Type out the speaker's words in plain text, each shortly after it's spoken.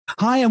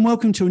Hi, and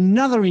welcome to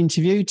another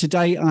interview.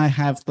 Today, I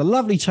have the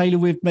lovely Taylor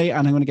with me,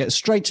 and I'm going to get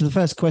straight to the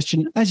first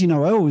question. As you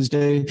know, I always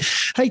do.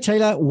 Hey,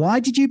 Taylor, why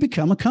did you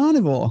become a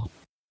carnivore?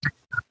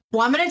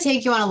 Well, I'm going to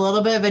take you on a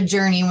little bit of a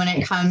journey when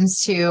it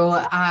comes to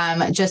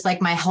just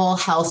like my whole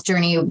health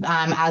journey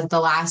as the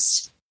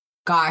last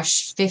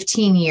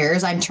 15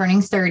 years. I'm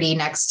turning 30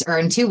 next, or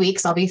in 2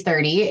 weeks, I'll be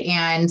 30.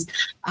 And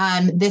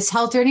this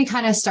health journey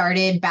kind of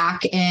started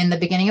back in the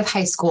beginning of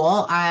high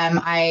school.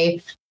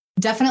 I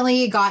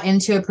definitely got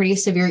into a pretty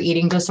severe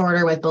eating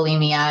disorder with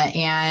bulimia.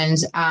 And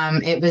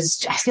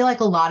I feel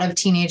like a lot of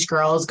teenage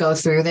girls go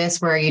through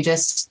this where you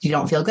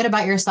don't feel good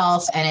about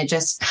yourself. And it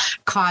just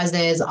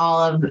causes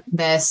all of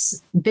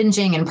this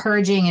binging and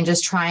purging and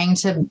just trying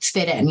to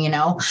fit in,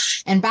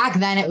 and back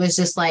then it was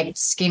just like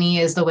skinny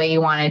is the way you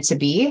wanted to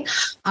be.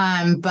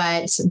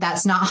 But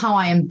that's not how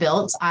I am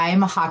built.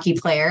 I'm a hockey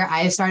player.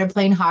 I started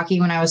playing hockey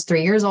when I was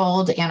 3 years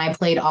old, and I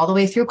played all the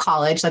way through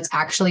college. That's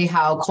actually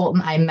how Colt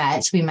and I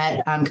met. We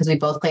met because we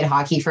both played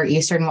hockey for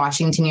Eastern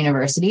Washington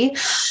University.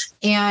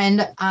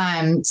 And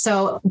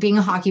so being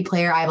a hockey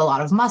player, I have a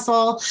lot of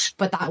muscle,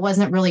 but that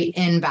wasn't really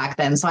in back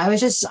then. So I was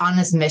just on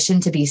this mission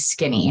to be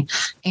skinny,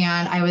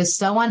 and I was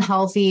so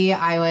unhealthy.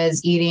 I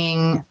was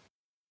eating,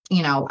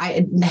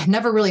 I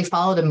never really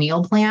followed a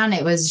meal plan.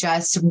 It was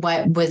just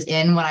what was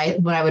in when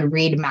I would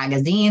read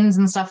magazines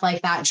and stuff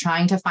like that,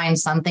 trying to find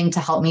something to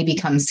help me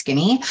become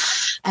skinny.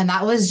 And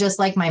that was just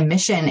like my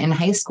mission in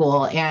high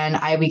school. And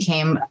I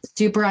became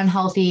super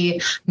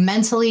unhealthy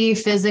mentally,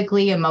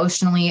 physically,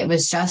 emotionally. It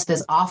was just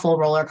this awful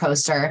roller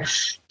coaster.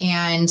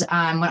 And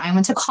when I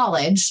went to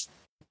college,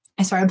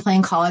 I started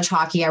playing college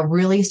hockey. I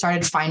really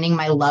started finding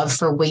my love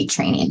for weight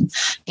training.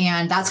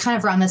 And that's kind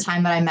of around the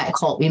time that I met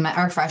Colt. We met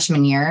our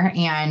freshman year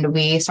and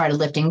we started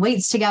lifting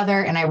weights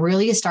together. And I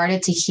really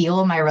started to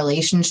heal my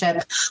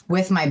relationship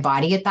with my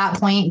body at that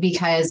point,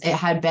 because it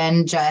had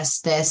been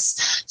just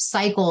this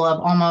cycle of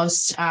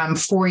almost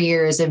 4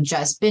 years of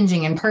just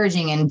binging and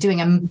purging and doing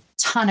a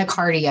ton of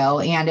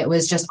cardio, and it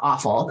was just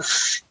awful.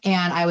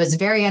 And I was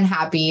very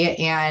unhappy,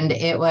 and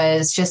it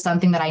was just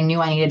something that I knew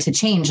I needed to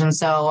change. And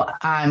so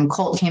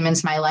Colt came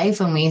into my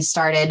life and we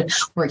started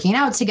working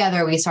out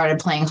together. We started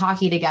playing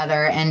hockey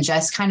together and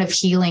just kind of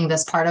healing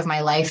this part of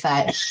my life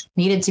that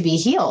needed to be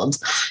healed.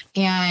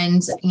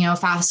 And,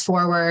 fast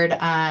forward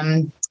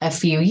a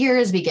few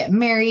years, we get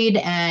married.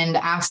 And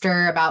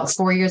after about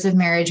 4 years of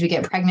marriage, we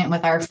get pregnant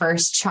with our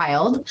first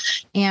child.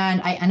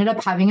 And I ended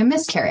up having a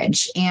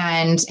miscarriage.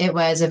 And it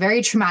was a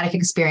very traumatic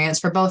experience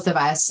for both of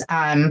us.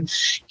 And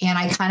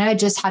I kind of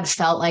just had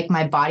felt like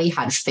my body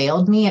had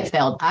failed me. It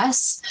failed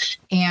us.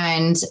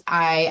 And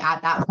I,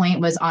 at that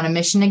point, was on a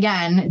mission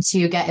again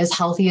to get as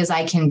healthy as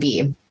I can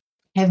be.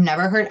 I've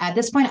never heard at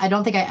this point. I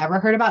don't think I ever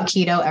heard about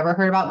keto, ever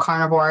heard about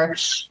carnivore.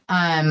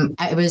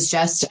 It was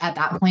just at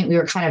that point, we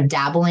were kind of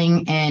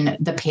dabbling in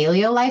the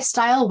paleo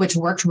lifestyle, which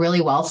worked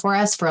really well for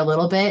us for a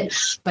little bit,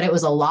 but it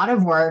was a lot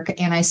of work.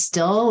 And I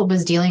still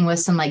was dealing with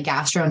some like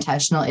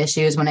gastrointestinal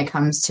issues when it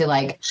comes to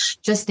like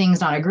just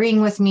things not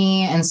agreeing with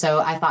me. And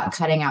so I thought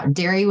cutting out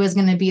dairy was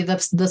going to be the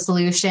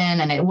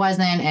solution, and it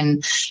wasn't.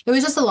 And it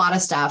was just a lot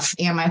of stuff.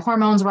 And my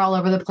hormones were all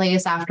over the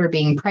place after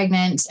being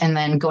pregnant and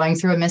then going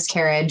through a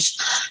miscarriage.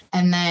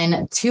 And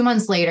then 2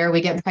 months later,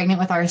 we get pregnant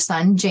with our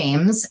son,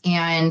 James,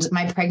 and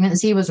my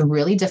pregnancy was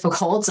really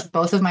difficult.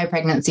 Both of my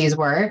pregnancies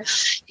were.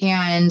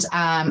 And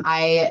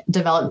I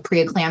developed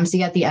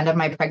preeclampsia at the end of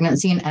my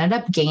pregnancy and ended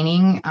up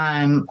gaining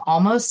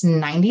almost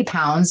 90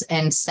 pounds,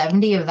 and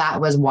 70 of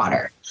that was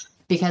water.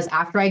 Because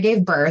after I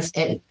gave birth,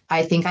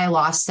 I think I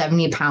lost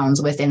 70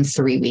 pounds within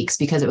 3 weeks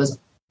because it was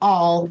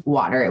all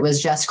water. It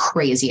was just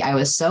crazy. I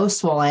was so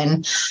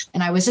swollen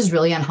and I was just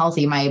really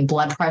unhealthy. My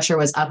blood pressure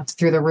was up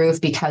through the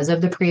roof because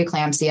of the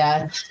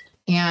preeclampsia.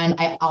 And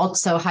I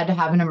also had to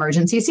have an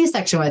emergency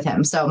C-section with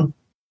him. So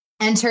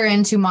enter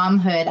into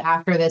momhood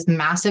after this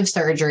massive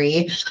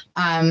surgery.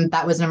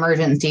 That was an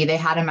emergency. They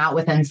had him out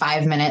within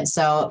 5 minutes.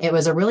 So it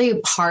was a really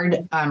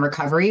hard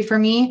recovery for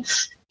me.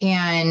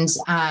 And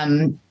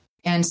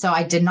so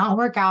I did not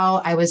work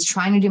out. I was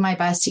trying to do my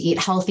best to eat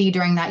healthy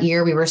during that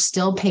year. We were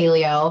still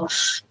paleo.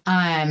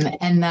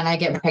 And then I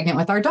get pregnant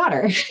with our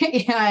daughter.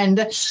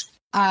 And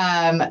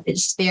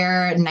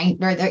they're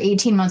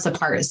 18 months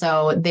apart.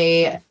 So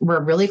they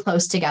were really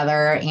close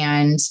together.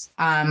 And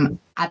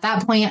at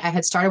that point, I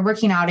had started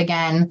working out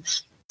again,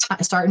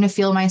 starting to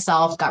feel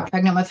myself, got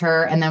pregnant with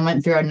her, and then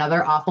went through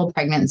another awful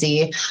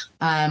pregnancy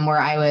where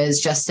I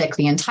was just sick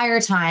the entire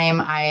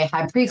time. I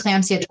had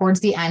preeclampsia towards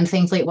the end.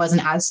 Thankfully, it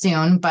wasn't as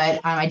soon, but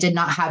I did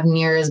not have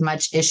near as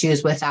much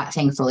issues with that,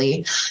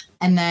 thankfully.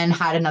 And then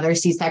had another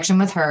C-section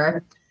with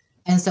her.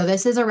 And so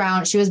this is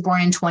she was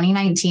born in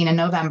 2019 in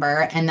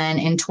November. And then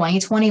in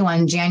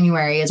 2021,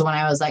 January is when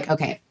I was like,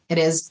 okay, it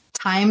is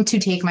time to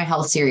take my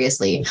health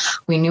seriously.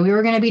 We knew we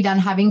were going to be done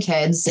having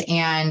kids,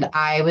 and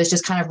I was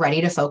just kind of ready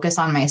to focus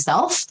on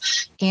myself.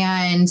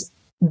 And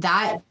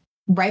that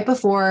right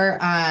before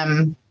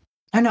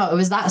Oh no, it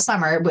was that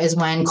summer is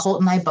when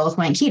Colt and I both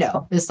went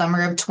keto, the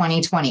summer of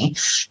 2020.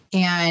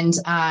 And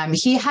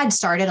he had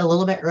started a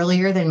little bit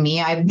earlier than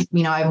me.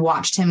 I've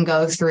watched him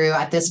go through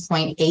at this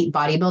point 8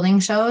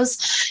 bodybuilding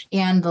shows.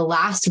 And the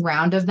last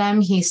round of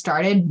them, he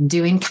started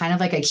doing kind of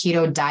like a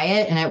keto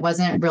diet, and it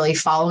wasn't really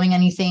following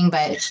anything.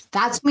 But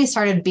that's when we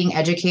started being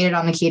educated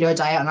on the keto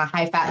diet, on a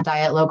high fat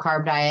diet, low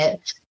carb diet.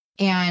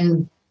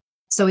 And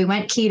so we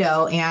went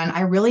keto and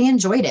I really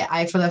enjoyed it.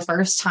 I, for the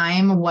first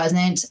time,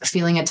 wasn't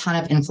feeling a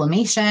ton of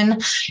inflammation.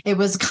 It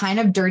was kind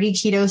of dirty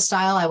keto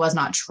style. I was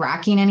not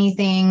tracking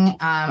anything.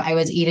 I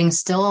was eating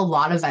still a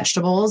lot of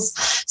vegetables.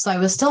 So I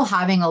was still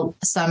having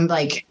some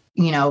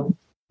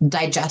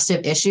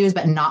digestive issues,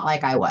 but not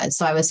like I was.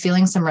 So I was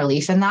feeling some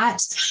relief in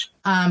that.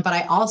 But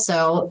I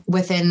also,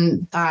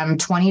 within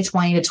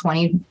 2020 to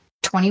 2021,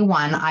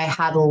 2021, I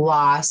had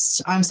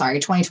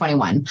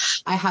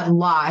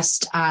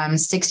lost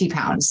 60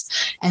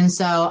 pounds. And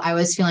so I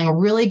was feeling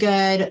really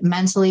good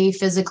mentally,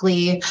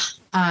 physically,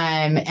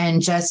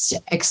 and just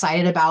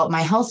excited about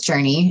my health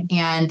journey.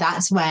 And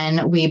that's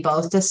when we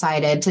both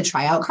decided to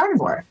try out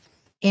Carnivore.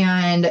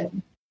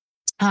 And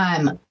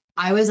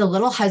I was a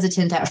little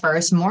hesitant at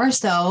first, more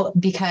so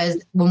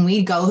because when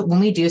we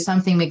do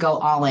something, we go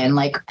all in.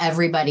 Like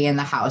everybody in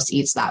the house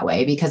eats that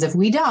way, because if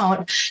we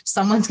don't,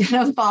 someone's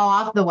going to fall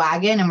off the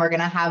wagon and we're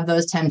going to have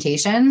those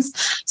temptations.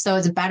 So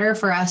it's better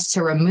for us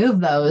to remove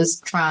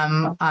those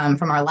from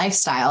our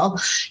lifestyle.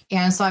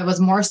 And so I was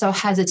more so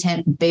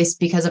hesitant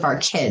because of our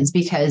kids,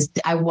 because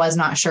I was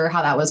not sure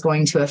how that was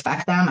going to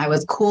affect them. I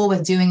was cool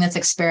with doing this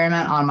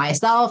experiment on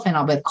myself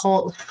and with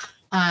Colt.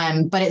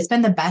 But it's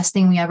been the best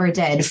thing we ever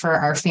did for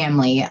our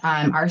family.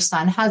 Our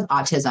son has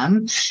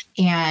autism,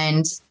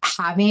 and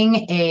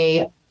having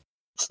a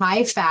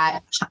high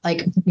fat,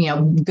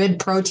 good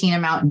protein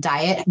amount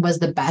diet was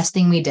the best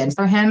thing we did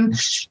for him,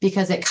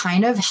 because it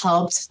kind of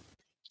helped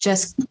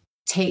just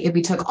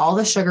we took all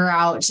the sugar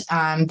out.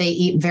 They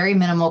eat very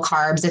minimal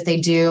carbs. If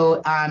they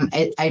do,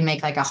 I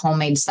make like a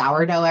homemade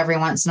sourdough every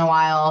once in a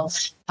while,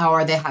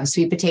 or they have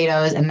sweet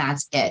potatoes, and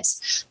that's it.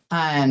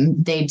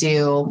 They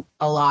do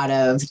a lot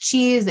of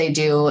cheese.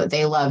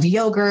 They love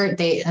yogurt.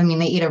 They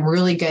eat a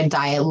really good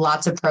diet,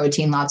 lots of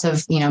protein, lots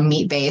of,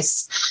 meat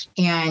base.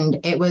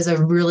 And it was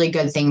a really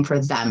good thing for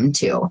them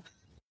too.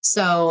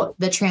 So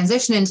the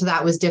transition into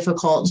that was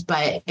difficult,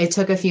 but it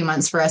took a few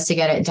months for us to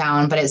get it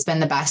down, but it's been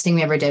the best thing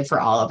we ever did for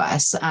all of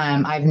us.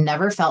 I've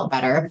never felt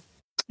better.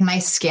 My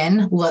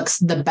skin looks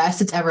the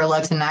best it's ever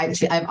looked. And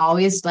I've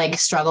always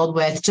struggled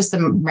with just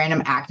some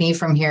random acne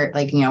from here,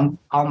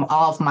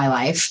 all of my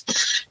life.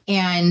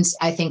 And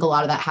I think a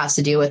lot of that has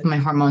to do with my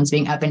hormones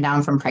being up and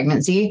down from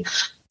pregnancy.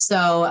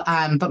 So,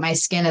 but my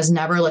skin has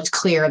never looked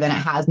clearer than it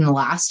has in the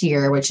last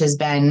year, which has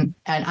been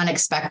an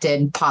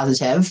unexpected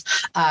positive.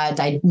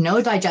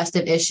 No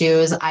digestive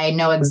issues. I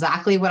know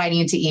exactly what I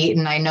need to eat,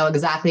 and I know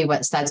exactly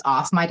what sets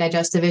off my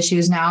digestive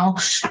issues now.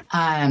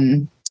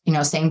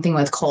 Same thing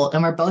with Colt,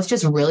 and we're both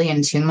just really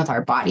in tune with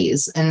our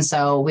bodies. And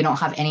so we don't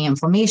have any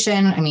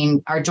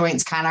inflammation. Our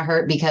joints kind of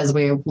hurt because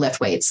we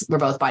lift weights. We're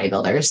both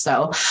bodybuilders.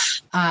 So,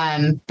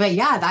 but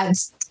yeah,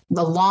 that's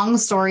the long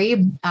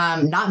story,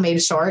 not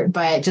made short,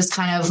 but just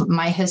kind of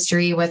my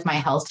history with my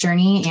health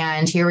journey.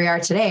 And here we are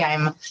today.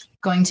 I'm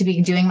going to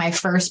be doing my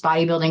first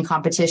bodybuilding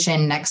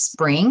competition next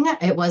spring.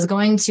 It was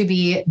going to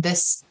be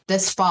this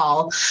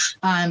fall,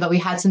 but we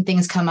had some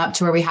things come up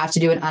to where we have to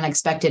do an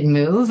unexpected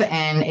move,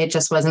 and it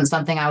just wasn't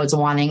something I was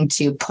wanting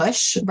to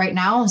push right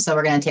now. So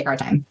we're going to take our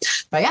time.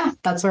 But yeah,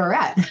 that's where we're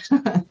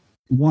at.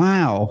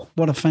 Wow.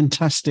 What a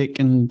fantastic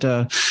and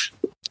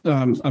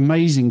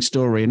amazing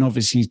story, and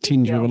obviously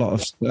tinged with a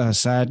lot of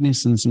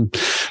sadness and some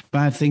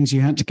bad things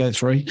you had to go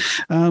through.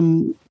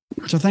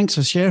 So thanks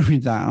for sharing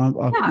that. I'm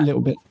a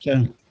little bit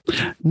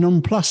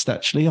nonplussed,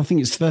 actually. I think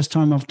it's the first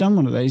time I've done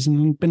one of these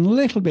and been a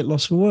little bit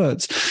lost for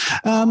words.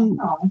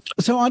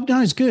 So I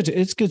know it's good.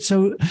 It's good.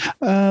 So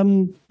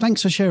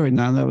thanks for sharing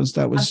that.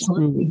 That was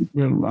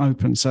real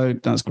open. So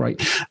that's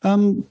great.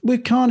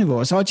 With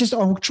Carnivore, so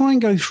I'll try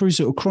and go through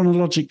sort of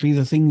chronologically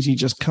the things you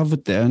just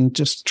covered there and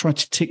just try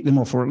to tick them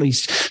off, or at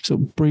least sort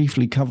of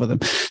briefly cover them.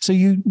 So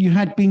you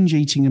had binge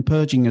eating and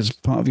purging as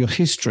part of your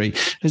history.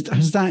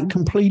 Has that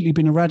completely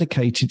been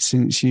eradicated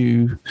since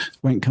you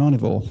went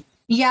carnivore?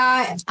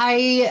 Yeah,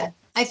 I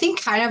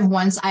think kind of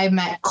once I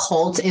met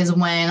Colt is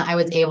when I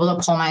was able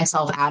to pull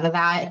myself out of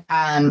that.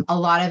 A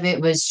lot of it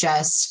was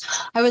just,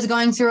 I was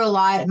going through a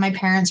lot. My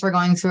parents were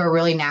going through a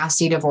really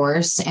nasty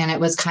divorce, and it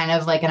was kind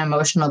of like an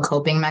emotional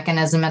coping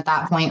mechanism at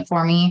that point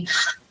for me.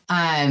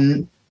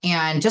 And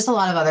just a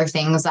lot of other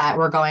things that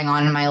were going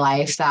on in my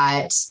life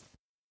that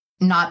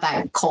not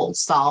that Colt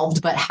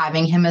solved, but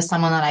having him as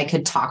someone that I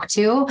could talk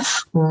to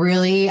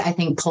really, I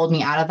think, pulled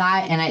me out of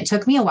that. And it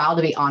took me a while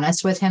to be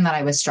honest with him that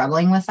I was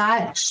struggling with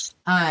that,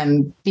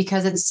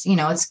 because it's,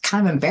 it's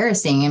kind of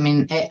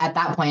embarrassing. At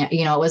that point,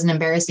 it was an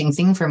embarrassing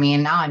thing for me.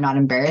 And now I'm not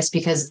embarrassed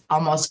because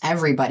almost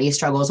everybody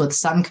struggles with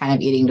some kind of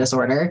eating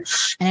disorder,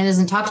 and it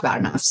isn't talked about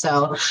enough.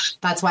 So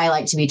that's why I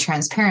like to be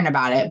transparent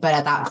about it. But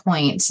at that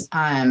point,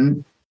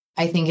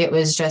 I think it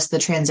was just the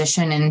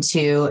transition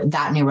into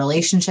that new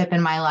relationship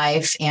in my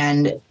life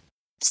and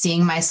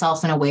seeing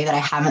myself in a way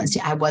that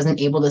I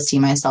wasn't able to see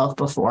myself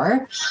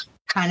before,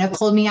 kind of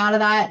pulled me out of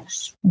that.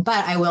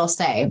 But I will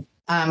say,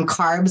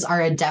 carbs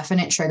are a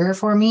definite trigger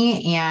for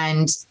me,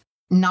 and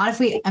not if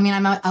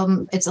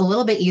it's a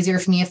little bit easier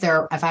for me if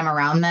I'm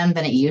around them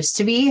than it used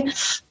to be,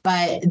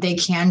 but they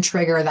can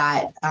trigger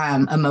that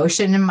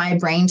emotion in my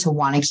brain to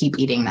want to keep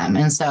eating them.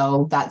 And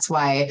so that's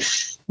why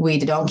we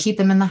don't keep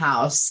them in the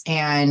house.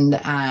 And,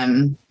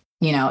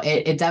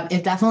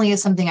 it definitely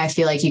is something I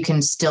feel like you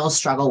can still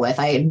struggle with.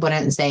 I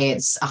wouldn't say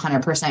it's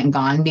 100%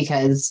 gone,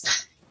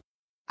 because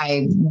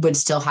I would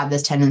still have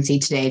this tendency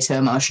today to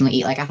emotionally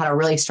eat. Like, I had a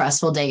really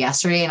stressful day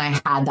yesterday and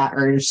I had that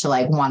urge to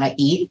like want to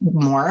eat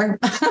more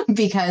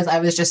because I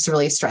was just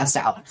really stressed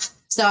out.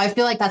 So I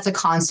feel like that's a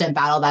constant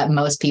battle that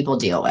most people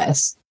deal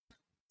with.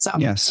 So,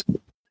 yes.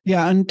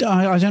 Yeah. And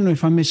I don't know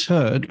if I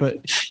misheard, but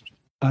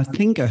I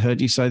think I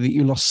heard you say that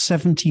you lost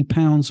 70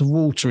 pounds of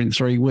water in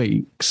 3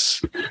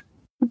 weeks.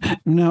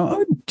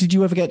 Now, did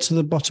you ever get to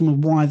the bottom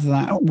of why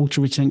that water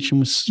retention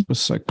was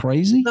so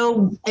crazy?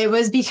 So it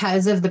was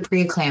because of the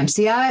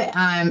preeclampsia.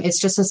 It's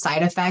just a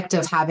side effect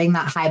of having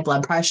that high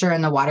blood pressure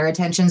and the water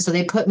retention. So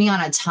they put me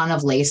on a ton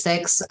of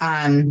Lasix.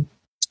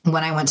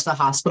 When I went to the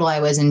hospital, I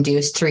was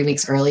induced 3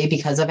 weeks early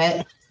because of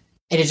it.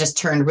 It had just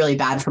turned really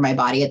bad for my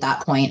body at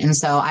that point. And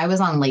so I was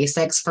on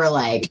Lasix for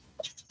like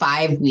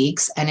 5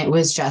 weeks and it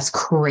was just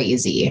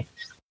crazy.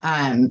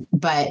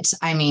 But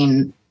I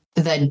mean,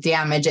 the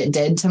damage it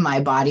did to my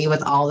body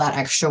with all that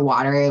extra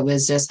water, it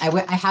was just,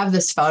 I have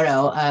this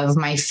photo of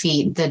my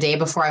feet the day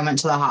before I went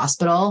to the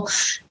hospital,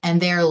 and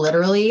they're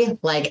literally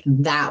like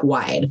that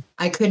wide.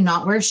 I could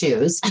not wear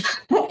shoes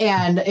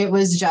and it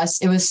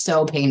was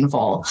so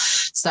painful.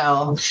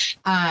 So,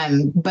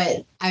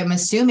 but I'm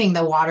assuming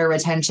the water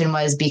retention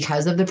was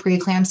because of the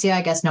preeclampsia.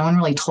 I guess no one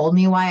really told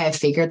me why. I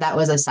figured that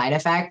was a side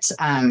effect.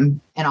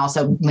 And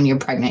also when you're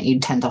pregnant, you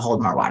tend to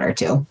hold more water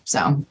too.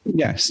 So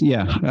yes.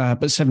 Yeah.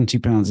 But 70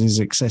 pounds is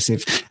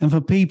excessive. And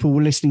for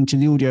people listening to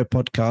the audio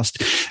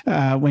podcast,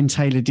 when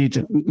Taylor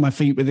did my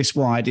feet were this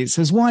wide, it's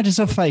as wide as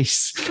her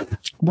face.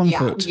 1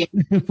 foot. Yeah.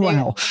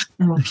 Wow.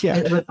 Yeah.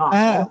 It was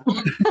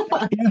awful.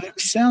 Yeah. It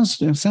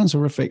sounds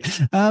horrific.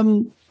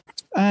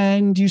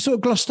 And you sort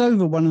of glossed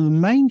over one of the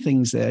main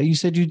things there. You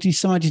said you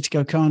decided to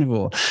go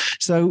carnivore.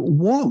 So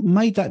what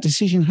made that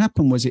decision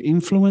happen? Was it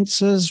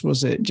influencers?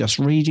 Was it just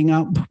reading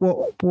up?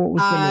 What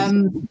was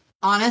the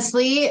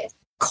honestly,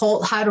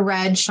 Colt had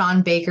read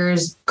Sean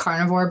Baker's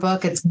Carnivore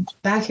book. It's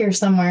back here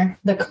somewhere.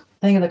 I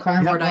think of the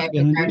Carnivore Diet.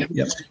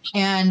 Yep.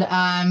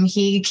 And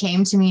he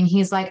came to me and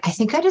he's like, I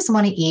think I just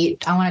want to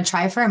eat. I want to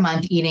try for a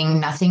month eating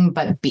nothing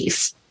but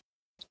beef.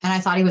 And I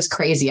thought he was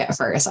crazy at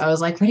first. I was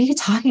like, what are you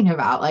talking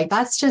about? Like,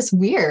 that's just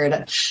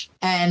weird.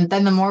 And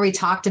then the more we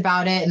talked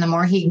about it and the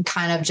more he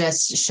kind of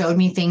just showed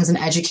me things and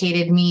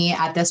educated me.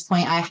 At this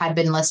point, I had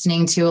been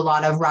listening to a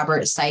lot of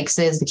Robert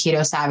Sykes's The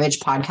Keto Savage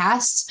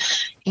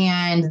podcast,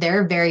 and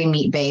they're very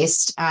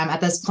meat-based.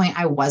 At this point,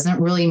 I wasn't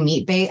really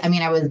meat-based. I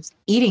mean, I was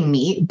eating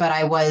meat, but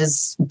I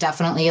was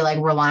definitely like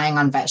relying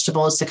on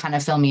vegetables to kind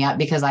of fill me up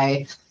because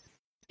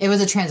it was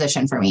a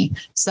transition for me.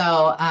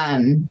 So,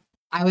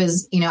 I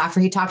was, after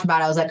he talked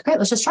about it, I was like, great,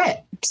 let's just try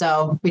it.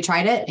 So we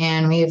tried it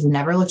and we've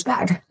never looked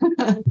back.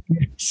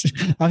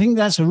 I think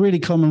that's a really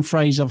common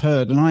phrase I've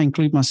heard, and I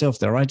include myself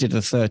there. I did a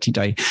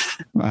 30-day,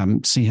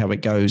 see how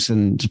it goes.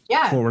 And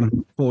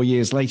 4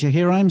 years later,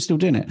 here I am still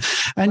doing it.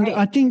 And right.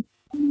 I think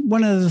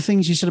one of the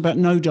things you said about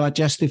no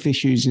digestive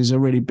issues is a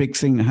really big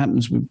thing that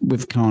happens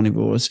with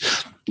carnivores,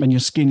 and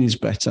your skin is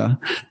better.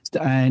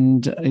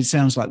 And it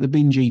sounds like the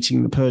binge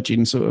eating, the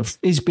purging sort of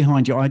is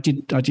behind you. I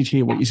did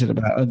hear what you said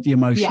about the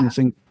emotional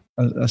thing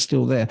are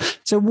still there.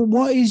 So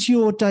what is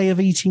your day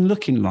of eating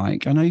looking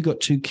like? I know you've got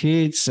 2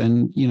 kids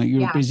and,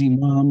 you're a busy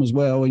mom as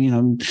well.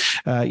 And,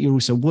 you're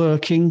also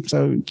working.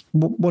 So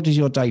what does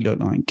your day look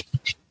like?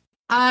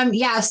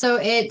 So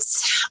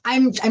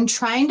I'm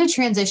trying to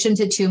transition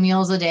to 2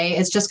 meals a day.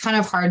 It's just kind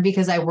of hard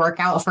because I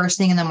work out first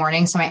thing in the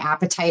morning. So my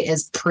appetite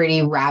is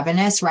pretty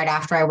ravenous right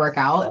after I work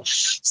out.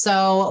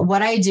 So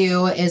what I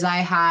do is I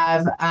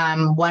have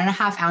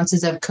 1.5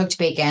 ounces of cooked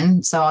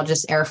bacon. So I'll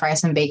just air fry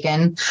some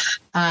bacon.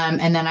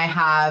 And then I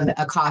have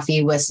a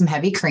coffee with some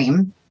heavy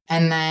cream.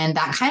 And then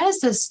that kind of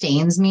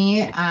sustains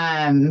me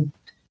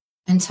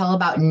until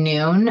about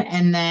noon.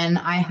 And then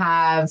I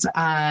have,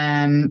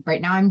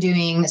 right now I'm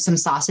doing some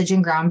sausage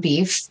and ground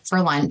beef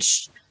for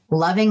lunch,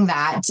 loving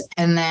that.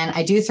 And then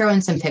I do throw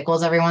in some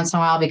pickles every once in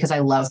a while because I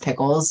love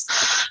pickles.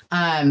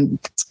 And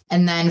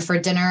then for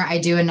dinner, I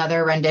do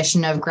another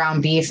rendition of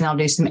ground beef and I'll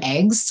do some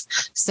eggs.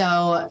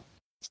 So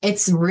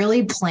it's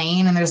really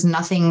plain and there's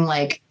nothing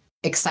like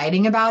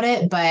exciting about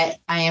it, but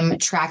I am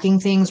tracking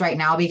things right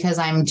now because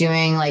I'm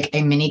doing like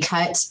a mini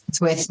cut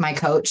with my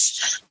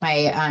coach,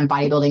 my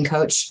bodybuilding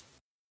coach.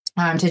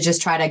 To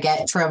just try to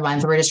get for a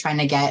month. We're just trying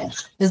to get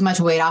as much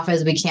weight off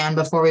as we can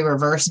before we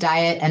reverse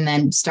diet and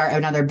then start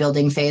another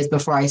building phase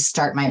before I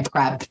start my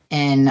prep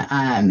in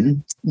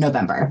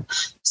November.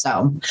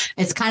 So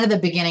it's kind of the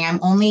beginning. I'm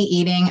only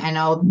eating, I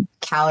know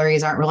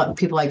calories aren't what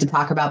people like to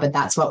talk about, but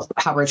that's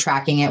how we're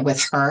tracking it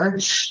with her.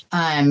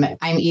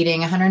 I'm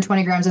eating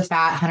 120 grams of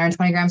fat,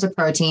 120 grams of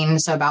protein.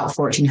 So about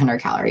 1,400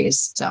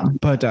 calories. So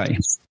per day.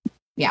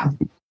 Yeah.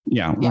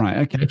 Yeah. Right.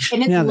 Okay.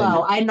 And it's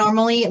low. I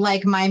normally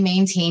my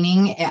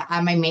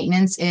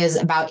maintenance is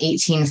about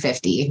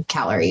 1,850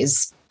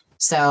 calories.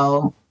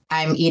 So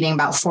I'm eating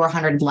about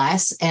 400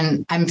 less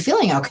and I'm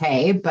feeling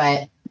okay,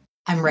 but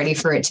I'm ready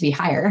for it to be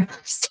higher.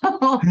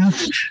 So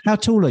how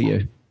tall are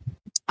you?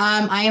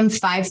 I am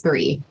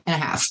 5'3" and a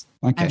half.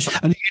 Okay.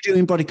 And are you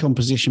doing body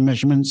composition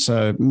measurements,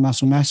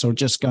 muscle mass, or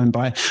just going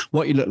by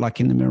what you look like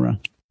in the mirror?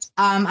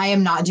 I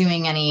am not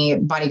doing any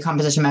body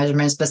composition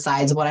measurements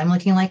besides what I'm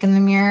looking like in the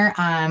mirror.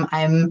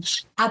 I'm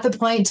at the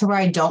point to where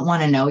I don't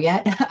want to know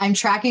yet. I'm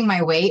tracking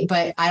my weight,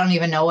 but I don't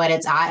even know what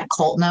it's at.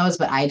 Colt knows,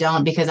 but I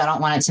don't, because I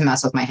don't want it to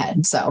mess with my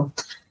head. So,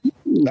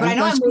 but I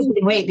know I'm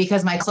losing weight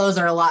because my clothes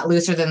are a lot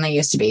looser than they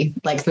used to be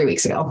like 3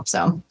 weeks ago.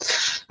 So,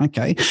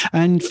 okay.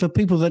 And for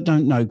people that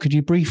don't know, could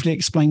you briefly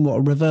explain what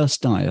a reverse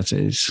diet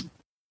is?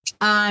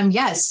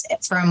 Yes,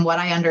 from what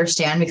I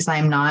understand, because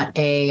I'm not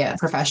a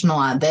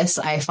professional at this,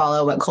 I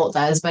follow what Colt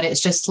does, but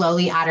it's just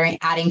slowly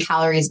adding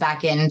calories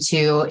back in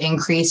to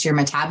increase your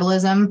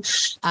metabolism.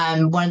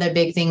 One of the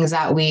big things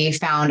that we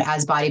found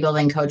as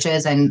bodybuilding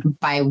coaches, and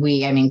by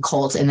we, I mean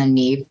Colt and then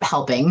me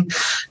helping,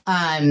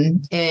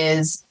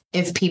 is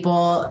if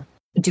people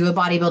do a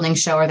bodybuilding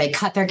show or they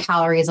cut their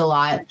calories a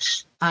lot,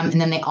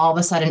 and then they all of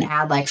a sudden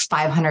add like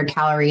 500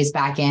 calories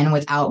back in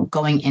without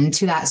going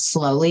into that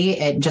slowly,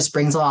 it just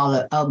brings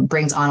on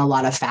a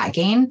lot of fat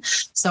gain.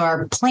 So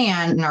our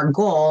plan and our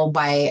goal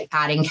by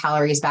adding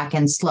calories back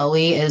in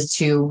slowly is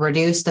to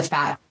reduce the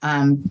fat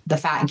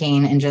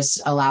gain and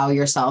just allow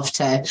yourself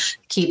to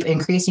keep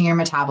increasing your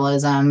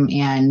metabolism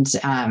and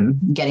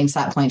getting to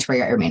that point where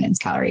you're at your maintenance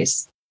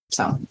calories.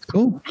 So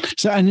cool.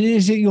 So, and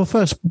is it your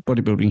first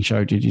bodybuilding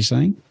show, did you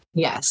say?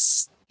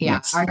 Yes. Yeah.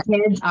 Yes. Our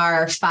kids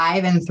are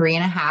 5 and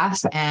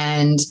 3.5,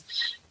 and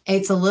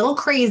it's a little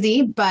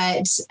crazy,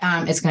 but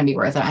it's going to be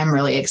worth it. I'm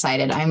really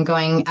excited.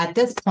 At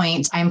this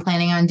point, I'm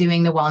planning on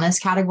doing the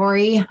wellness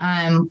category.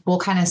 We'll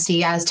kind of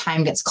see as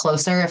time gets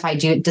closer if I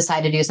do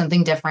decide to do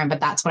something different, but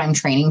that's what I'm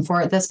training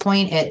for at this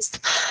point. It's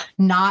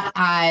not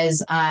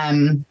as,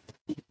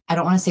 I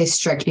don't want to say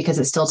strict, because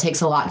it still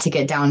takes a lot to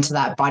get down to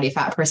that body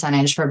fat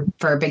percentage for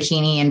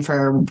bikini and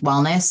for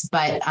wellness.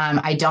 But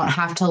I don't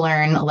have to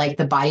learn like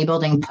the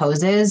bodybuilding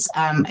poses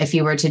if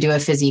you were to do a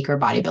physique or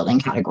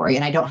bodybuilding category,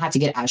 and I don't have to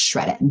get as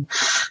shredded.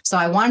 So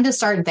I wanted to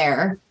start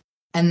there.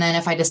 And then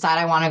if I decide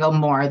I want to go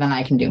more, then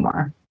I can do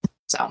more.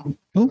 So.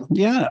 Oh,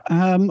 yeah.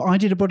 I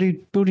did a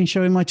bodybuilding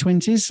show in my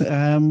 20s.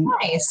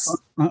 Nice.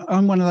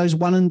 I'm one of those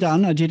one and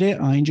done. I did it.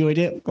 I enjoyed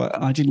it, but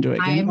I didn't do it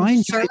again.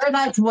 I'm sure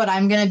that's what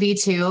I'm going to be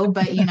too,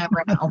 but you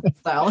never know.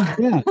 So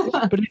yeah,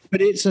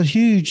 but it's a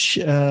huge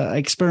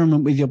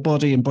experiment with your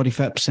body and body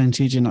fat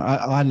percentage, and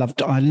I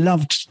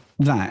loved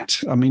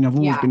that. I mean, I've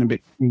always been a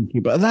bit stinky,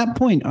 but at that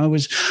point I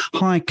was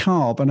high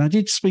carb, and I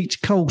did speak to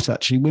Colt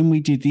actually when we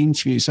did the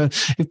interview. So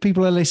if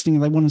people are listening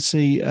and they want to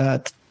see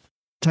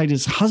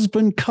Taylor's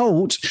husband,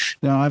 Colt.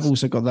 Now, I've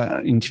also got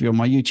that interview on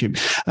my YouTube.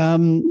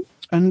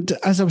 And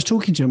as I was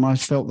talking to him, I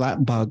felt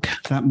that bug.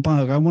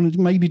 I wanted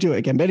to maybe do it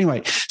again. But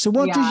anyway, so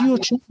what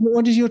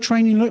does your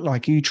training look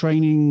like? Are you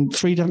training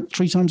three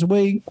times a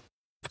week?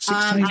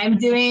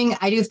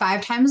 I do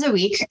 5 times a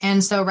week.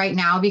 And so right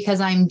now, because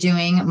I'm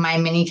doing my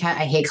mini cut,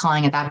 I hate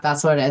calling it that, but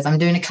that's what it is. I'm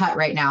doing a cut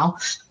right now.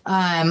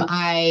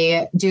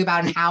 I do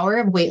about an hour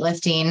of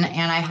weightlifting,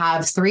 and I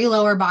have 3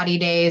 lower body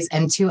days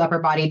and 2 upper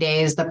body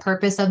days. The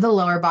purpose of the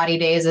lower body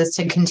days is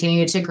to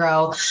continue to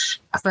grow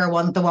for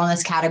the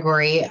wellness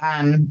category.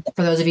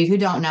 For those of you who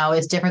don't know,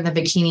 it's different than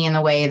bikini in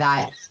the way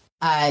that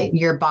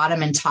your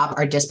bottom and top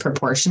are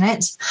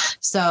disproportionate.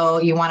 So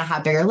you want to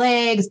have bigger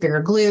legs,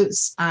 bigger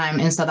glutes.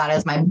 And so that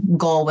is my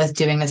goal with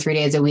doing the 3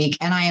 days a week.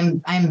 And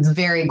I'm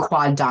very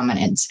quad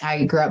dominant.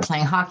 I grew up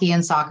playing hockey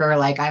and soccer.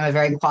 Like, I'm a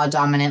very quad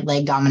dominant,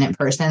 leg dominant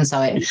person. So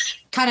it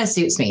kind of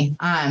suits me.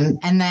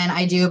 And then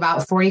I do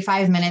about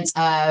 45 minutes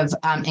of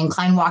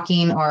incline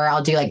walking, or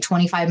I'll do like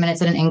 25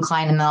 minutes at an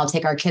incline, and then I'll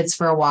take our kids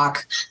for a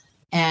walk.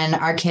 And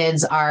our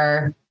kids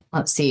are,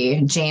 let's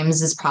see,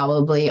 James is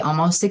probably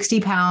almost 60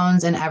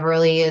 pounds and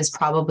Everly is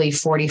probably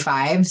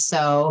 45.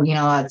 So,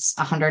 that's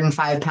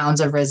 105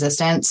 pounds of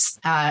resistance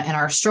in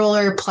our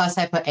stroller. Plus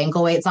I put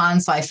ankle weights on.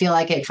 So I feel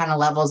like it kind of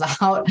levels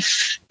out,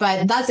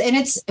 but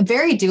it's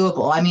very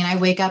doable. I mean, I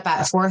wake up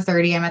at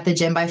 4:30, I'm at the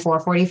gym by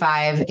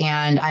 4:45,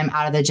 and I'm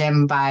out of the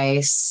gym by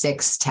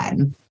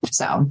 6:10.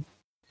 So.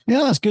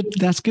 Yeah, that's good.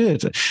 That's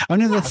good. I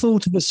know the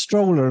thought of a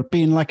stroller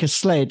being like a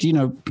sled,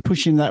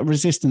 pushing that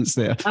resistance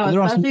there. Oh,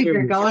 especially if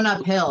you're going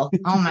uphill.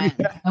 Oh man.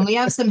 Yeah. And we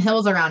have some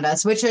hills around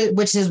us, which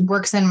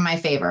works in my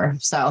favor.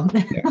 So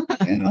yeah,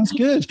 that's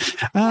good.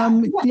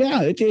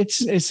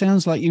 It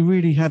sounds like you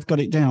really have got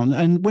it down.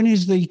 And when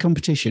is the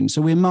competition?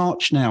 So we're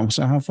March now.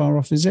 So how far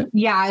off is it?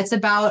 Yeah, it's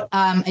about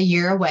a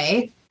year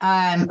away.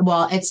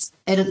 Well, it's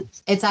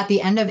at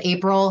the end of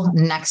April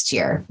next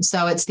year.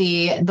 So it's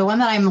the one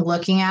that I'm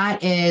looking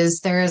at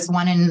is there's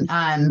one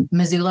in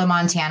Missoula,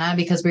 Montana,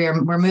 because we're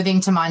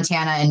moving to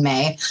Montana in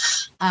May.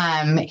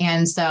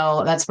 And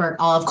so that's where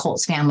all of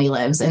Colt's family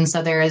lives. And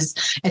so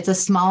it's a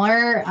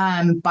smaller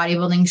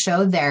bodybuilding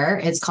show there.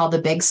 It's called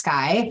The Big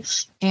Sky.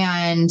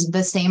 And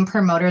the same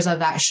promoters of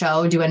that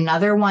show do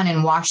another one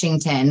in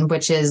Washington,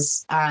 which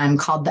is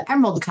called the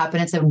Emerald Cup.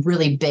 And it's a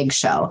really big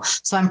show.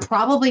 So I'm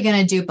probably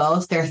going to do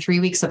both. They're 3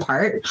 weeks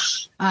apart.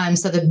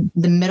 So the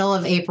middle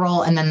of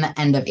April and then the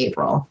end of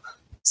April.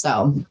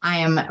 So I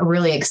am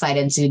really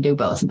excited to do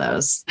both of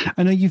those.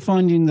 And are you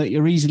finding that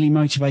you're easily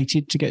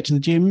motivated to get to the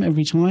gym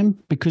every time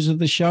because of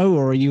the show,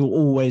 or are you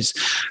always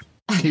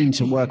keen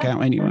to work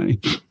out anyway?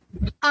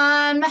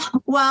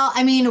 Well,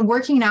 I mean,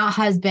 working out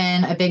has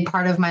been a big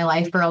part of my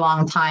life for a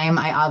long time.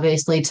 I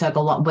obviously took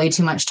way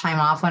too much time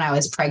off when I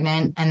was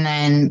pregnant and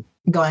then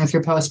going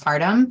through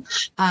postpartum.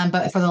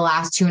 But for the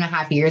last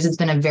 2.5 years, it's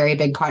been a very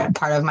big part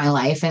of my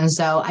life. And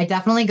so I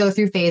definitely go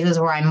through phases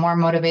where I'm more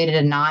motivated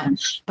and not.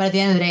 But at the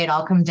end of the day, it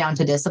all comes down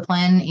to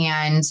discipline.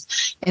 And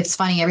it's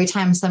funny, every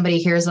time somebody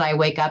hears that I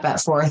wake up at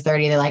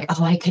 4:30, they're like,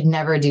 oh, I could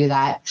never do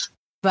that.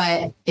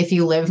 But if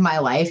you live my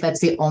life, that's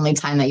the only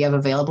time that you have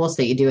available.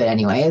 So you do it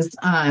anyways.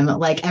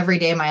 Like every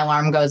day my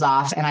alarm goes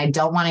off and I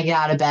don't want to get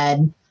out of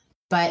bed.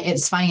 But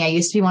it's funny. I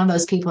used to be one of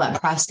those people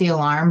that press the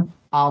alarm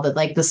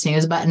the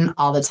snooze button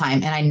all the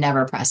time. And I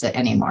never press it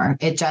anymore.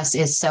 It just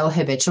is so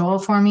habitual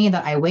for me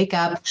that I wake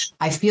up,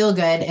 I feel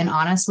good. And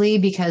honestly,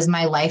 because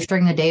my life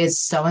during the day is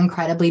so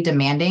incredibly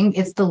demanding,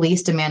 it's the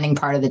least demanding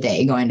part of the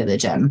day going to the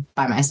gym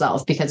by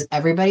myself because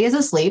everybody is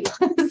asleep.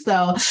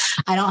 So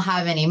I don't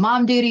have any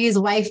mom duties,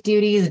 wife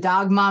duties,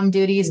 dog mom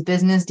duties,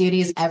 business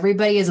duties.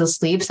 Everybody is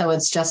asleep. So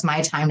it's just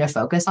my time to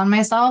focus on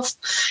myself.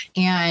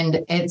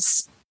 And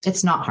it's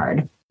not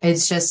hard.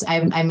 It's just,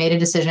 I made a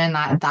decision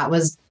that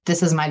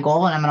this is my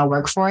goal and I'm going to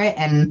work for it.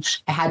 And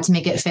I had to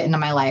make it fit into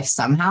my life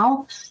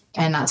somehow.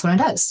 And that's what it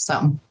does.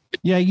 So.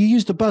 Yeah, you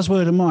used a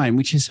buzzword of mine,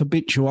 which is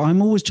habitual.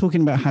 I'm always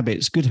talking about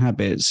habits, good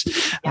habits.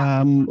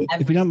 Yeah,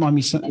 if you don't mind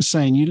me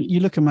saying, you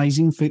look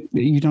amazing.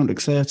 You don't look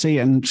 30,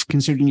 and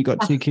considering you've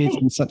got 2 kids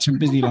and such a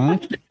busy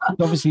life, it's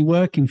obviously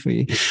working for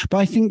you. But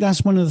I think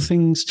that's one of the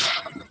things,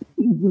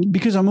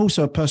 because I'm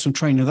also a personal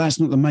trainer, that's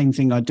not the main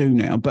thing I do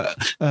now. But,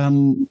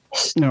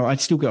 I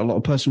still get a lot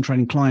of personal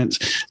training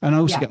clients, and I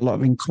also get a lot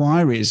of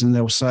inquiries, and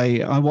they'll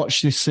say, I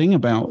watched this thing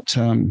about...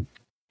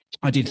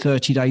 I did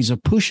 30 days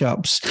of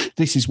push-ups.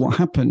 This is what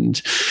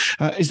happened.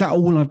 Is that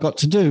all I've got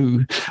to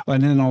do?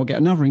 And then I'll get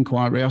another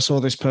inquiry. I saw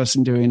this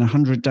person doing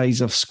 100 days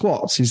of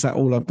squats. Is that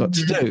all I've got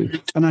to do?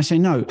 And I say,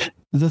 no,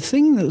 the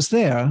thing that's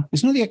there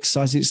is not the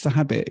exercise, it's the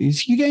habit.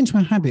 Is you get into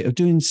a habit of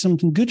doing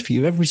something good for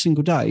you every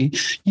single day,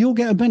 you'll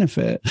get a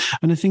benefit.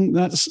 And I think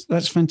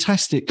that's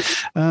fantastic.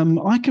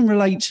 I can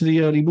relate to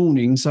the early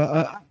mornings.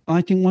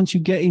 I think once you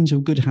get into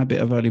a good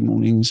habit of early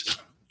mornings,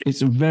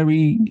 it's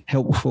very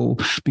helpful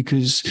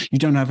because you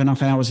don't have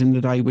enough hours in the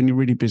day when you're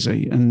really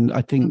busy. And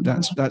I think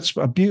that's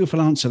a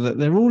beautiful answer, that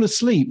they're all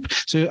asleep.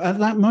 So at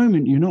that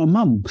moment, you're not a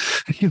mum.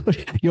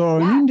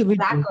 You're an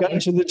individual going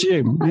to the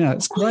gym. Yeah,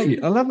 it's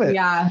great. I love it.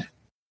 Yeah.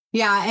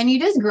 Yeah. And you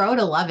just grow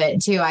to love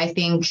it too. I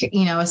think,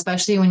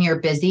 especially when you're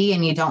busy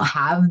and you don't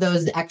have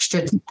those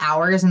extra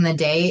hours in the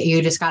day,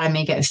 you just got to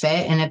make it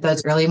fit. And if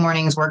those early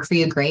mornings work for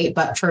you, great.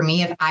 But for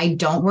me, if I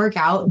don't work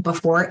out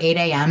before 8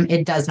 a.m.,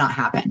 it does not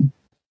happen.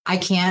 I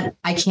can't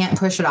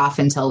push it off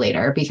until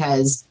later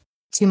because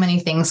too many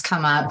things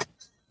come up.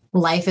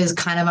 Life is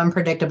kind of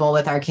unpredictable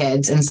with our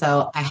kids. And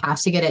so I have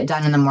to get it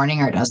done in the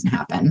morning or it doesn't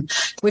happen,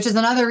 which is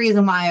another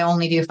reason why I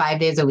only do 5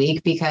 days a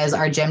week, because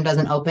our gym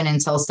doesn't open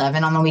until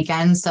 7 on the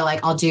weekends. So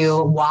I'll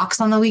do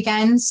walks on the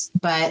weekends,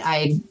 but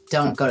I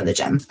don't go to the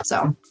gym.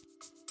 So.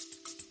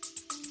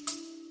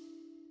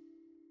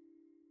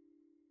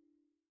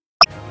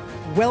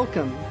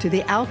 Welcome to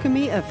the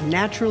Alchemy of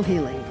Natural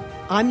Healing.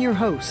 I'm your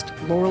host,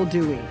 Laurel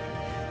Dewey.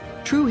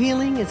 True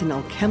healing is an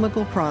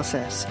alchemical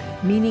process,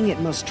 meaning it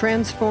must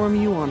transform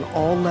you on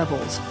all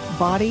levels,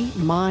 body,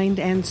 mind,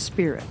 and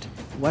spirit.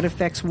 What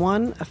affects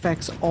one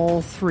affects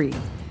all three.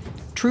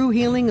 True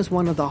healing is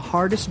one of the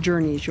hardest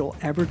journeys you'll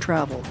ever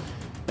travel,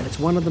 but it's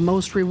one of the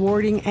most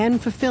rewarding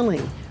and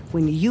fulfilling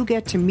when you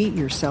get to meet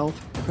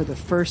yourself for the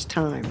first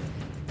time.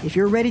 If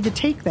you're ready to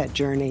take that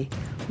journey,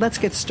 let's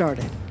get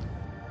started.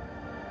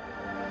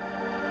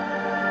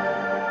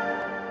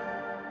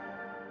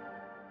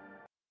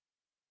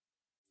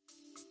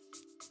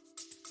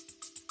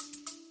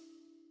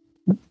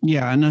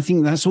 Yeah, and I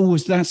think that's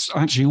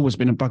actually always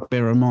been a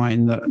bugbear of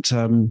mine, that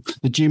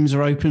the gyms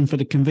are open for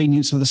the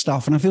convenience of the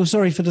staff. And I feel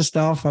sorry for the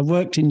staff. I've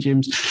worked in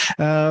gyms.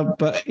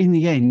 But in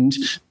the end,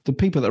 the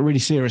people that are really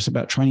serious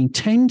about training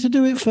tend to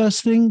do it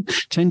first thing,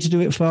 tend to do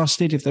it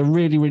fasted if they're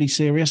really, really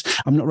serious.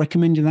 I'm not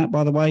recommending that,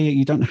 by the way.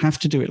 You don't have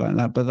to do it like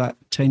that, but that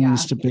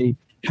tends to be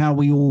how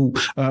we all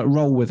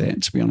roll with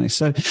it, to be honest.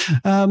 So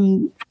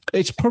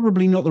it's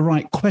probably not the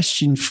right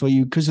question for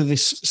you because of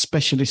this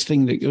specialist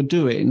thing that you're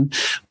doing.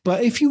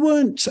 But if you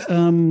were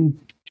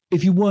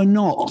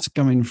not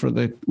going for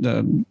the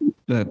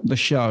the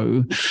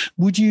show,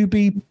 would you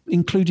be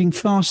including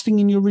fasting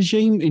in your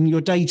regime, in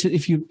your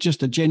if you're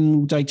just a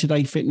general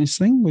day-to-day fitness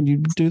thing? Would you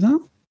do that?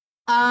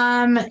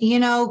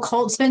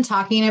 Colt's been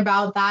talking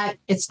about that.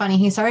 It's funny.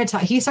 He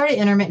started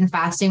intermittent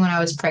fasting when I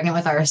was pregnant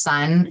with our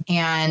son.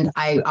 And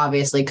I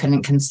obviously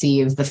couldn't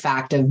conceive the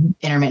fact of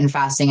intermittent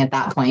fasting at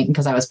that point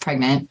because I was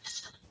pregnant.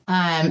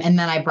 And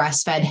then I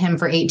breastfed him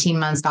for 18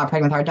 months, got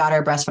pregnant with our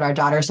daughter, breastfed our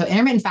daughter. So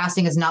intermittent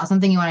fasting is not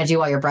something you want to do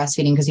while you're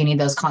breastfeeding because you need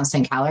those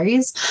constant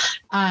calories.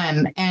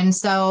 And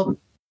so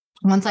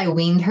once I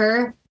weaned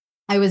her,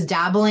 I was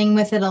dabbling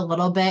with it a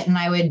little bit, and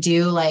I would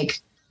do like,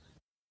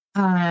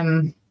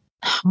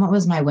 what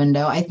was my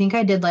window? I think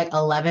I did like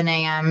 11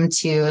 a.m.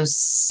 to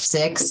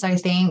 6, I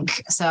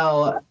think.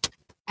 So,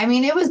 I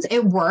mean,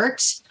 it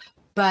worked,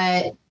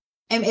 but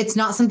it's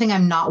not something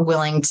I'm not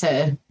willing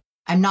to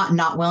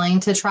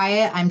try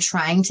it. I'm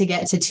trying to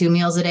get to 2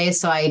 meals a day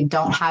so I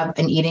don't have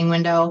an eating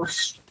window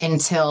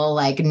until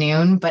like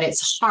noon, but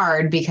it's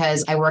hard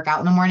because I work out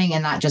in the morning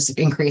and that just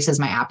increases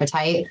my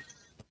appetite.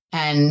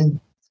 And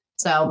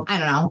so I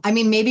don't know. I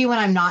mean, maybe when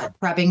I'm not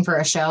prepping for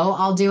a show,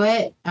 I'll do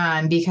it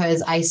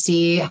because I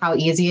see how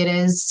easy it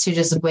is to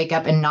just wake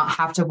up and not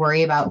have to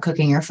worry about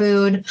cooking your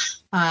food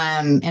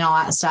and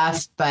all that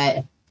stuff.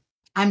 But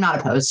I'm not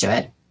opposed to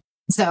it.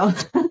 So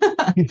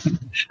it's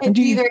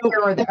either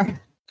here or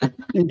there.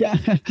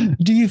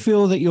 Do you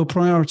feel that you're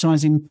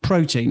prioritizing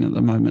protein at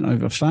the moment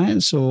over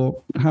fats,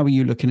 or how are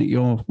you looking at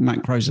your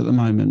macros at the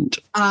moment?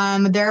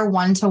 They're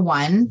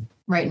 1-to-1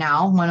 right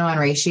now, 1-to-1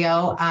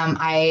 ratio.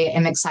 I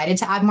am excited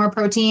to add more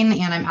protein,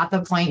 and I'm at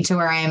the point to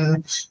where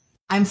I'm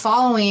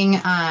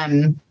following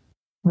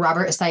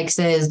Robert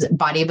Sykes's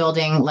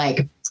bodybuilding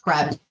like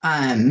prep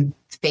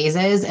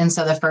phases. And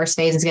so the first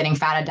phase is getting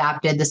fat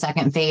adapted. The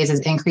second phase is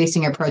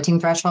increasing your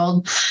protein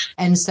threshold.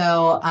 And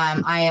so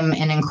I am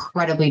in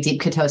incredibly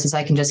deep ketosis.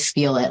 I can just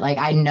feel it. Like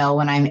I know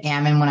when I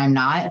am and when I'm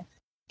not.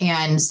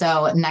 And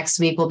so next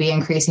week we'll be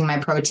increasing my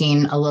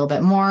protein a little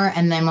bit more.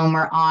 And then when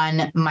we're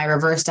on my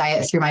reverse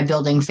diet through my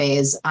building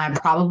phase, I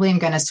probably am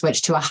going to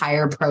switch to a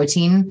higher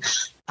protein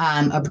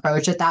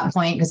approach at that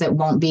point, because it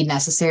won't be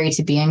necessary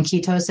to be in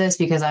ketosis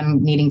because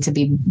I'm needing to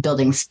be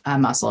building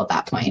muscle at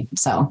that point.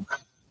 So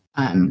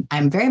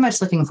I'm very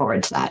much looking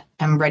forward to that.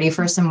 I'm ready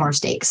for some more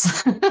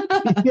steaks.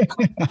 Yeah.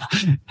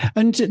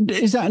 And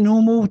is that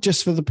normal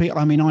just for the people?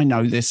 I mean, I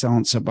know this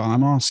answer, but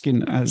I'm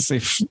asking as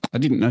if I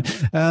didn't know.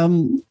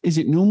 Is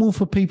it normal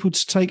for people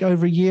to take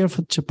over a year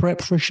to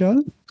prep for a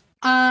show?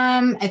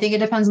 I think it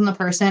depends on the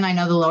person. I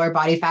know the lower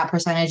body fat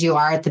percentage you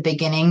are at the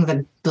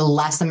beginning, the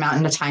less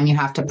amount of time you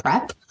have to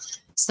prep.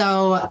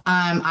 So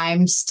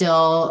I'm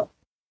still,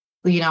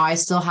 I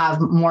still have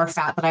more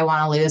fat that I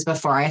want to lose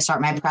before I start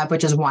my prep,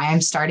 which is why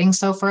I'm starting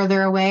so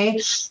further away.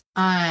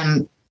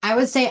 I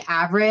would say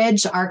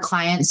average, our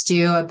clients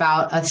do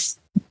about a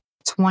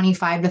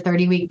 25 to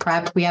 30 week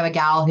prep. We have a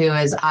gal who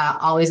is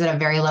always at a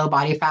very low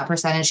body fat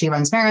percentage. She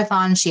runs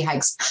marathons, she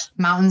hikes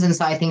mountains. And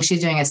so I think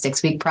she's doing a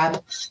 6-week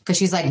prep because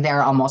she's like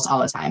there almost all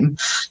the time.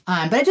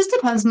 But it just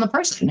depends on the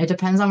person. It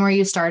depends on where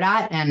you start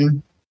at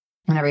and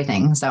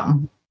everything.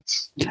 So.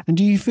 And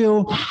do you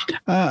feel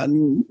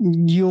did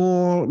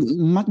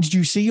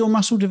you see your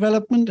muscle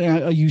development?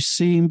 Are you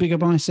seeing bigger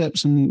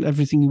biceps and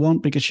everything you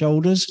want, bigger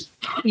shoulders?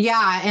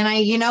 Yeah.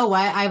 And you know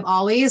what? I've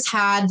always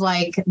had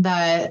like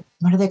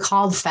what are they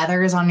called?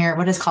 Feathers on your,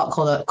 what is Colt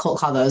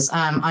call those?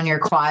 On your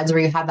quads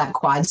where you have that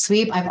quad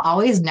sweep. I've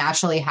always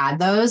naturally had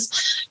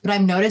those, but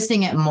I'm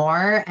noticing it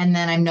more. And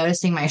then I'm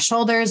noticing my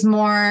shoulders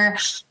more.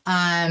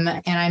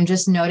 And I'm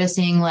just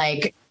noticing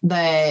like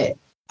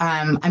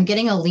I'm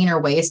getting a leaner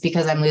waist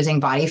because I'm losing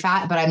body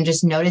fat, but I'm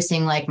just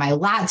noticing like my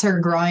lats are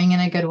growing in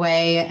a good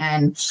way.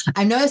 And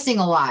I'm noticing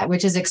a lot,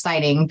 which is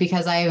exciting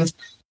because the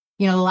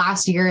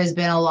last year has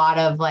been a lot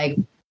of like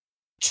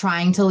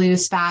trying to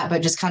lose fat,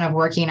 but just kind of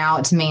working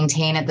out to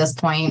maintain at this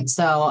point.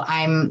 So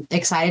I'm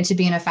excited to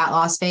be in a fat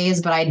loss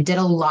phase, but I did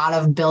a lot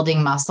of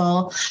building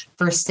muscle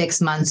for 6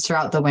 months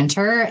throughout the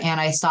winter.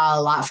 And I saw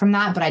a lot from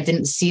that, but I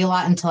didn't see a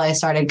lot until I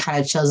started kind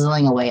of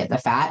chiseling away at the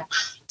fat.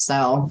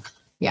 So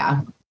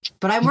yeah.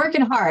 But I'm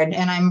working hard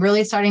and I'm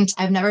really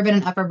I've never been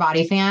an upper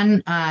body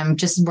fan.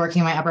 Just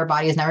working my upper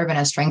body has never been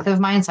a strength of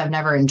mine. So I've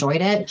never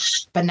enjoyed it.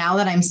 But now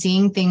that I'm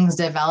seeing things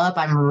develop,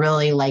 I'm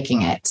really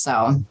liking it.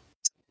 So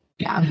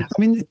yeah. I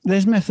mean,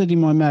 there's method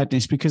in my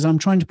madness because I'm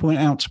trying to point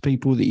out to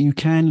people that you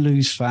can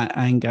lose fat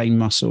and gain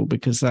muscle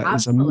because that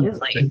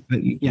absolutely.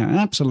 Yeah,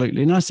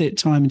 absolutely. And I see it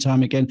time and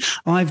time again.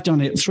 I've done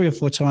it 3 or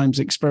 4 times,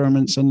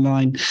 experiments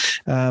online.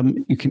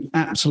 You can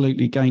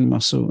absolutely gain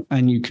muscle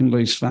and you can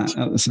lose fat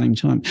at the same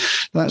time.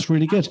 That's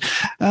really good.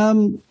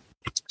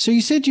 So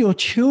you said your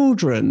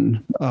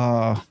children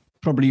are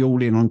probably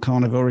all in on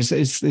carnivore.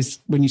 Is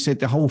when you said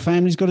the whole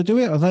family's got to do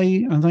it? Are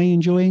they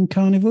enjoying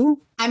carnivore?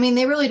 I mean,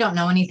 they really don't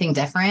know anything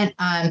different.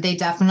 They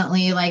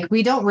definitely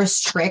we don't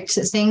restrict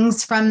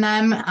things from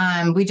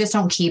them. We just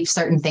don't keep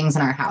certain things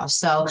in our house.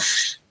 So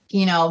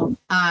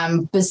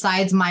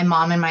besides my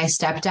mom and my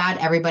stepdad,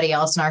 everybody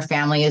else in our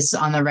family is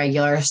on the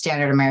regular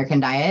standard American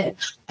diet.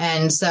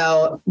 And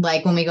so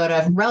like when we go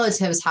to a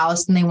relative's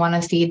house and they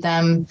want to feed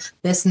them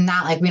this and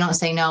that, like we don't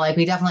say no, like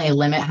we definitely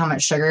limit how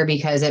much sugar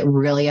because it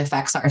really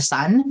affects our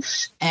son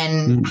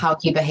and how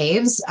he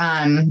behaves.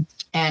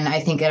 And I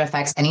think it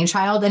affects any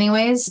child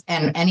anyways,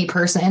 and any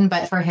person,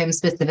 but for him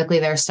specifically,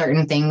 there are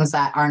certain things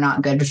that are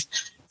not good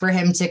for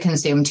him to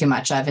consume too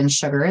much of, and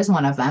sugar is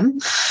one of them.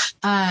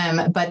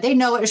 But they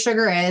know what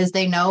sugar is.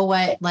 They know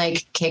what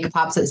like cake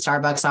pops at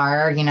Starbucks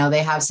are. They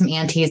have some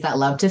aunties that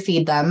love to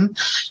feed them.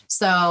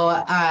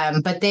 So,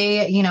 but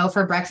they,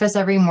 for breakfast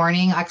every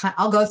morning,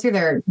 I'll go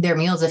through their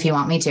meals if you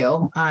want me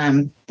to.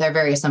 They're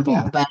very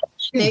simple, but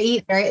they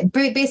eat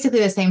basically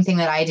the same thing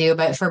that I do.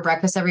 But for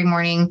breakfast every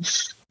morning,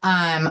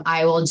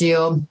 I will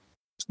do,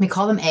 we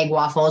call them egg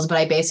waffles, but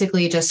I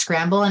basically just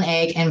scramble an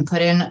egg and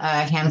put in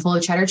a handful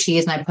of cheddar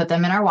cheese and I put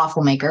them in our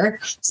waffle maker.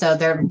 So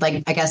they're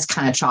like, I guess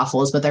kind of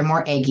chaffles, but they're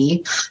more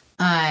eggy.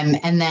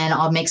 And then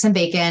I'll make some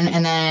bacon.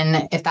 And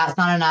then if that's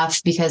not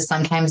enough, because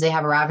sometimes they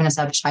have a ravenous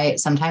appetite,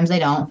 sometimes they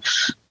don't.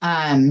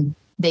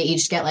 They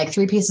each get like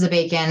 3 pieces of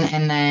bacon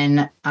and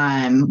then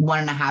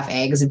 1.5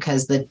 eggs,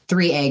 because the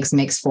 3 eggs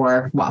makes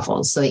 4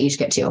 waffles. So they each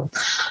get 2.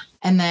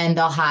 And then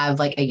they'll have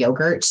like a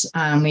yogurt.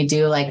 We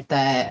do like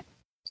the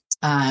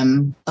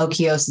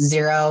Okios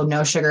Zero,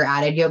 no sugar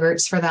added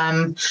yogurts for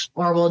them,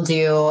 or we'll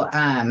do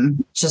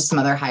just some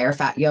other higher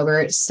fat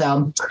yogurts.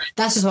 So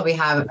that's just what we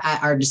have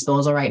at our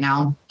disposal right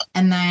now.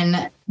 And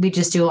then we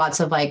just do lots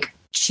of like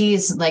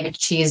cheese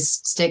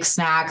stick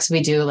snacks.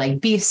 We do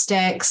like beef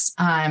sticks.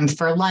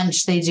 For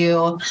lunch, they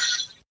do,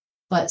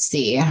 let's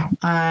see.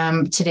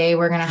 Today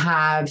we're going to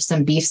have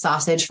some beef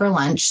sausage for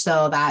lunch.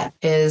 So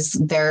that's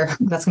going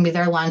to be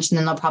their lunch. And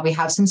then they'll probably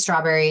have some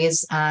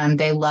strawberries.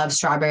 They love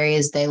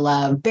strawberries. They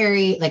love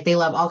they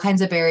love all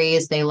kinds of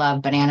berries. They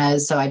love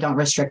bananas. So I don't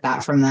restrict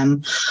that from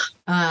them.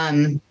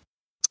 And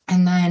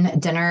then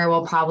dinner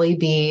will probably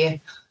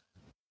be,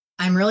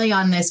 I'm really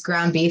on this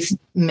ground beef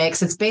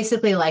mix. It's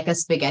basically like a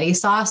spaghetti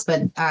sauce,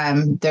 but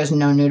there's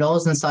no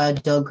noodles. And so I'll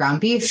do ground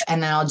beef,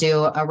 and then I'll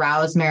do a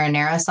Rouse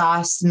marinara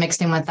sauce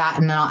mixed in with that.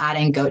 And then I'll add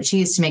in goat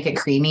cheese to make it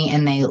creamy.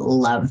 And they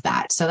love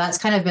that. So that's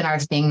kind of been our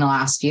thing the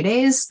last few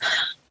days.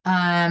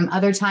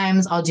 Other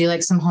times I'll do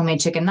like some homemade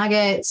chicken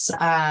nuggets.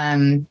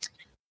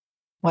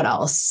 What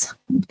else?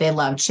 They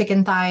love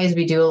chicken thighs.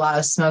 We do a lot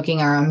of smoking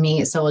our own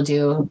meat. So we'll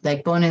do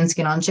like bone and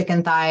skin on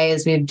chicken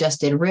thighs. We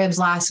just did ribs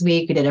last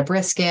week. We did a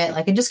brisket.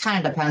 Like it just kind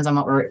of depends on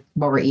what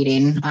we're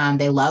eating.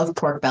 They love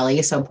pork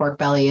belly. So pork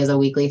belly is a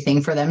weekly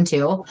thing for them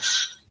too.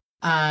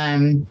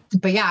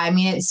 But yeah, I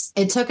mean,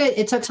 it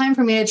took time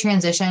for me to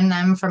transition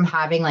them from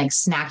having like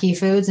snacky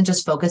foods and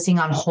just focusing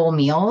on whole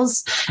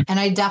meals. And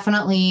I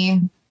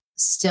definitely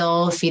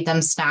still feed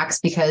them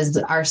snacks because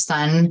our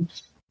son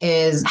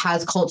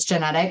has Colts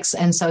genetics.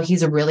 And so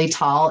he's really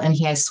tall, and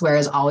he, I swear,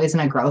 is always in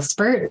a growth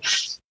spurt.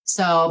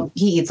 So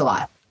he eats a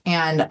lot.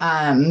 And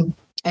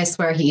I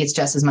swear he eats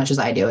just as much as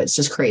I do. It's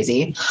just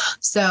crazy.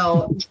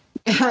 So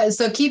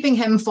keeping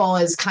him full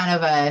is kind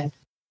of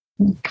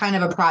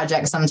a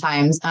project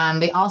sometimes.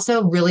 They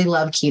also really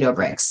love keto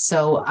bricks.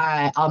 So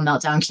I'll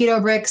melt down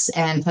keto bricks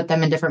and put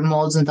them in different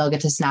molds, and they'll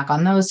get to snack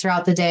on those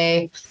throughout the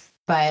day.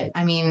 But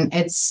I mean,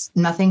 it's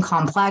nothing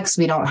complex.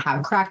 We don't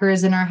have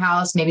crackers in our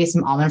house, maybe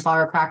some almond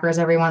flour crackers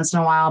every once in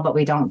a while, but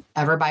we don't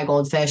ever buy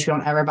goldfish. We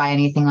don't ever buy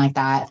anything like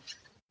that.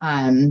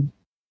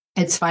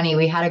 It's funny.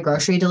 We had a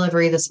grocery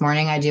delivery this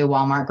morning. I do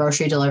Walmart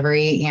grocery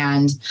delivery,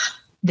 and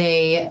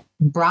they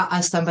brought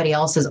us somebody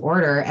else's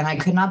order. And I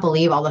could not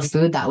believe all the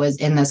food that was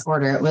in this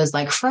order. It was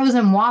like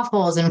frozen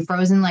waffles and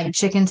frozen like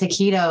chicken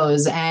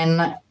taquitos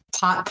and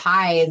pot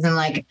pies. And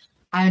like,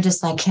 I'm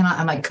just like,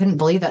 couldn't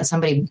believe that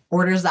somebody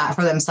orders that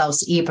for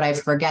themselves to eat, but I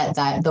forget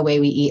that the way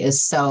we eat is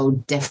so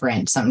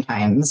different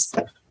sometimes.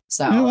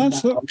 So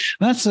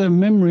that's a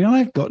memory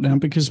I've got now,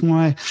 because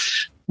my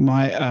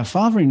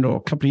father-in-law a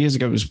couple of years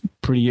ago was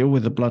pretty ill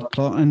with a blood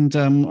clot, and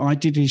I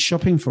did his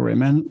shopping for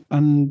him,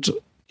 and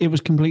it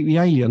was completely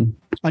alien.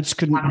 I just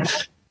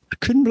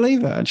couldn't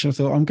believe it. Actually, I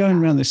thought, I'm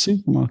going around the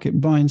supermarket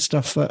buying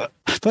stuff that,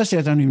 firstly,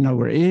 I don't even know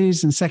where it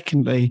is, and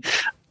secondly,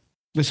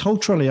 this whole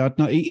trolley, I'd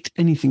not eat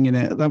anything in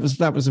it.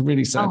 That was a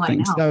really sad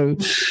thing. So,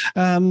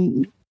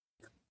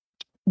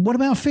 what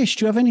about fish?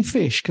 Do you have any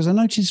fish? Because I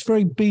noticed it's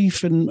very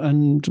beef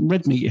and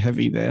red meat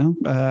heavy there.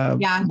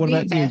 Yeah. What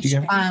about you? Do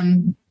you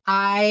have-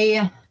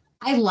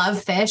 I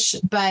love fish,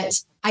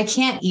 but I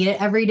can't eat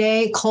it every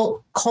day.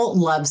 Colt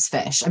loves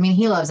fish. I mean,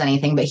 he loves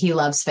anything, but he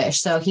loves fish.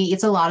 So he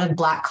eats a lot of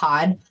black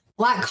cod.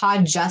 Black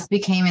cod just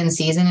became in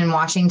season in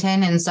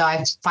Washington. And so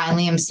I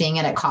finally am seeing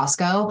it at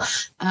Costco.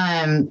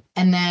 And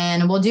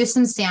then we'll do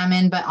some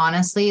salmon, but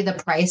honestly, the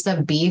price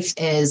of beef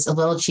is a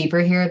little cheaper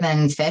here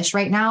than fish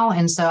right now.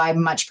 And so I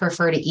much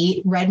prefer to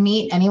eat red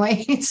meat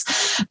anyways,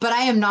 but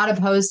I am not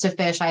opposed to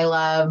fish. I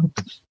love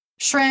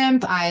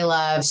shrimp. I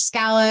love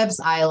scallops.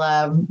 I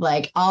love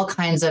like all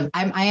kinds of,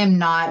 I am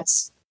not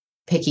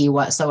picky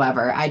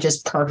whatsoever. I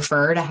just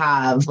prefer to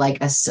have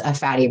like a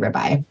fatty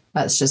ribeye.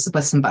 That's just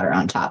with some butter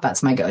on top.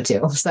 That's my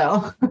go-to.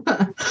 So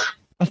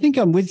I think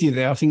I'm with you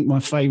there. I think my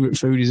favourite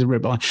food is a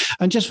ribeye.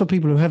 And just for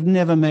people who have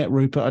never met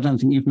Rupert, I don't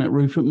think you've met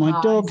Rupert. My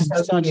dog has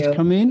decided to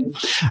come in.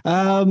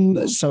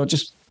 So I'll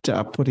just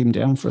put him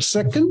down for a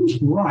second.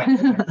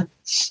 Right.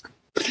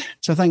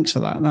 So thanks for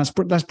that.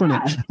 That's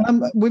brilliant.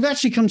 We've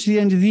actually come to the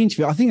end of the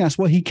interview. I think that's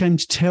what he came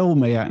to tell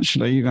me,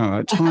 actually,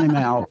 time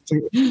out.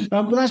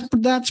 But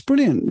that's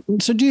brilliant.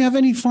 So do you have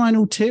any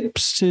final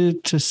tips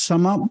to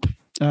sum up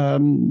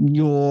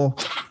your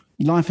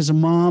life as a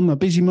mom, a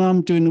busy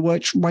mom doing the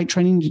weight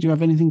training? Did you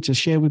have anything to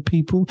share with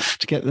people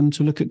to get them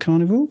to look at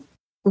Carnivore?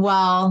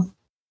 Well,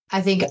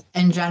 I think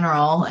in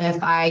general, if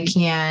I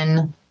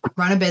can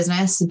run a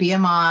business, be a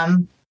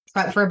mom,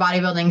 prep for a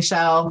bodybuilding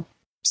show,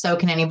 so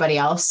can anybody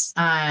else.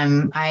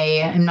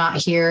 I am not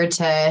here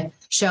to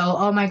show,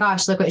 oh my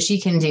gosh, look what she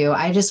can do.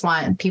 I just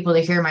want people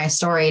to hear my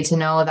story, to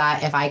know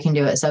that if I can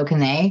do it, so can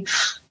they.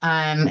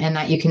 And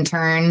that you can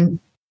turn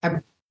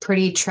a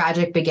pretty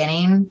tragic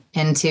beginning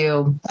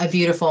into a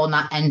beautiful,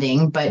 not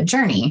ending, but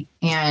journey.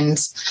 And,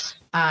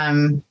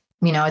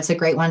 it's a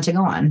great one to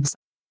go on.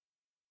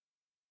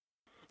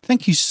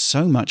 Thank you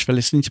so much for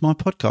listening to my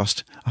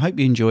podcast. I hope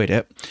you enjoyed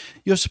it.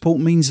 Your support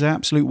means the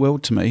absolute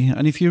world to me.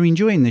 And if you're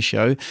enjoying this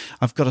show,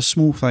 I've got a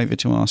small favour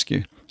to ask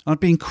you. I'd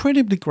be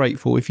incredibly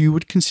grateful if you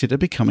would consider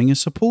becoming a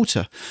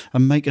supporter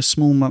and make a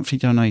small monthly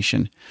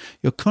donation.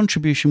 Your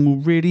contribution will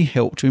really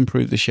help to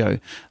improve the show.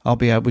 I'll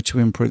be able to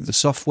improve the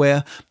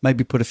software,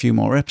 maybe put a few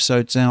more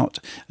episodes out,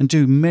 and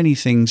do many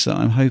things that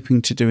I'm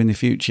hoping to do in the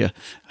future.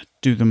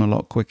 Do them a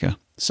lot quicker.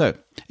 So,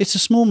 it's a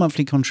small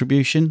monthly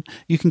contribution.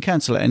 You can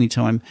cancel at any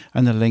time,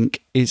 and the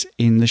link is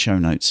in the show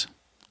notes.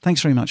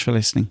 Thanks very much for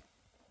listening.